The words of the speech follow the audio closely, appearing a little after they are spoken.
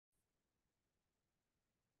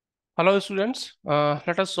Hello students,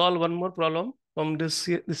 let us solve one more problem from this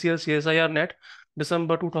year's CSIR net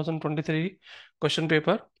December 2023 question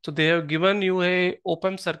paper. So they have given you a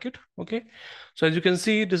OPAMP circuit. Okay, so as you can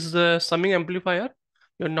see, this is a summing amplifier.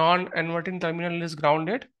 Your non-inverting terminal is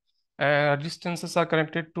grounded and resistances are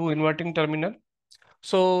connected to inverting terminal.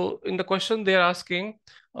 So in the question they are asking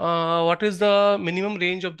what is the minimum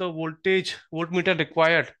range of the voltmeter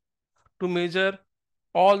required to measure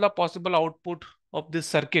all the possible output of this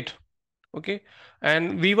circuit. Okay,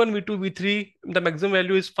 and v1 v2 v3, the maximum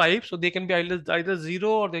value is 5, so they can be either 0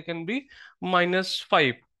 or they can be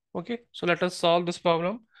 -5. Okay, so let us solve this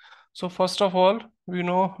problem. So first of all, we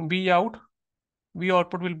know v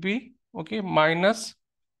output will be, okay, minus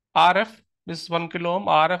rf. This is 1 kilo ohm.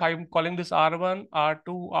 Rf, I'm calling this r1,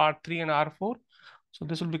 r2, r3 and r4. So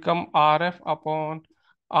this will become rf upon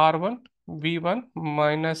r1 v1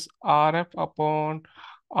 minus rf upon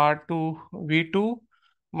r2 v2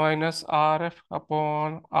 minus rf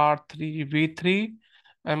upon r3 v3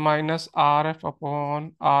 and minus rf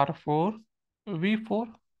upon r4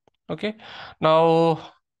 v4. Okay, now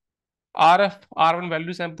rf r1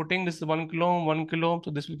 values I'm putting, this is 1 kilo ohm, 1 kilo ohm, so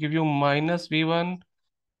this will give you minus v1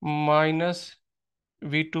 minus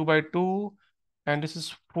v2 by 2, and this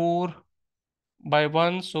is 4 by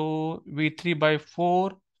 1, so v3 by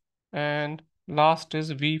 4, and last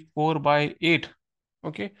is v4 by 8.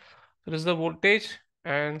 Okay, so this is the voltage.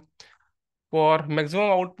 And for maximum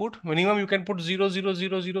output, minimum you can put 0 0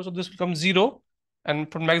 0 0, so this becomes 0.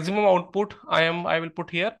 And for maximum output, I will put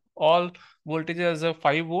here all voltages as a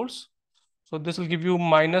 5 volts, so this will give you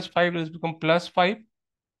 -5, this will become +5,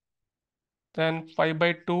 then 5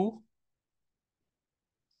 by 2,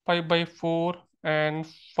 5 by 4 and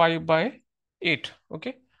 5 by 8.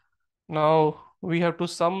 Okay, now we have to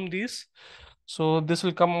sum these. So this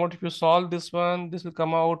will come out, if you solve this one, this will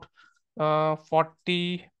come out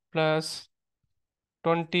 40 plus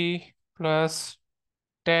 20 plus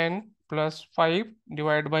 10 plus 5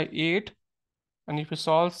 divided by 8. And if you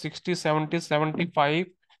solve 60, 70, 75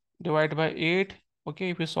 divided by 8. Okay,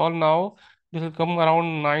 if you solve now, this will come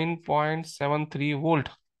around 9.73 volt.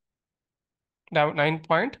 Now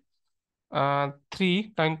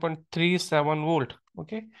 9.37 volt.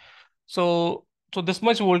 Okay, so this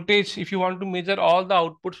much voltage, if you want to measure all the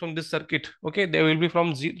outputs from this circuit, okay, they will be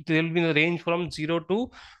they will be in the range from 0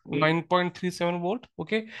 to 9.37 volt.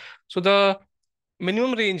 Okay, so the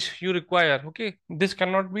minimum range you require, okay, this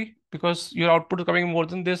cannot be, because your output is coming more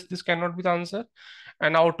than this cannot be the answer.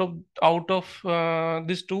 And out of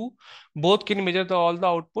these two, both can measure all the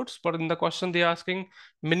outputs, but in the question they are asking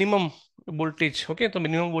minimum voltage. Okay, the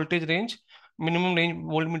minimum voltage range, minimum range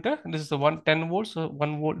voltmeter, this is the 110 volts, so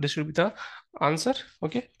 1 volt, this should be the answer.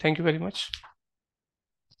 Okay, thank you very much.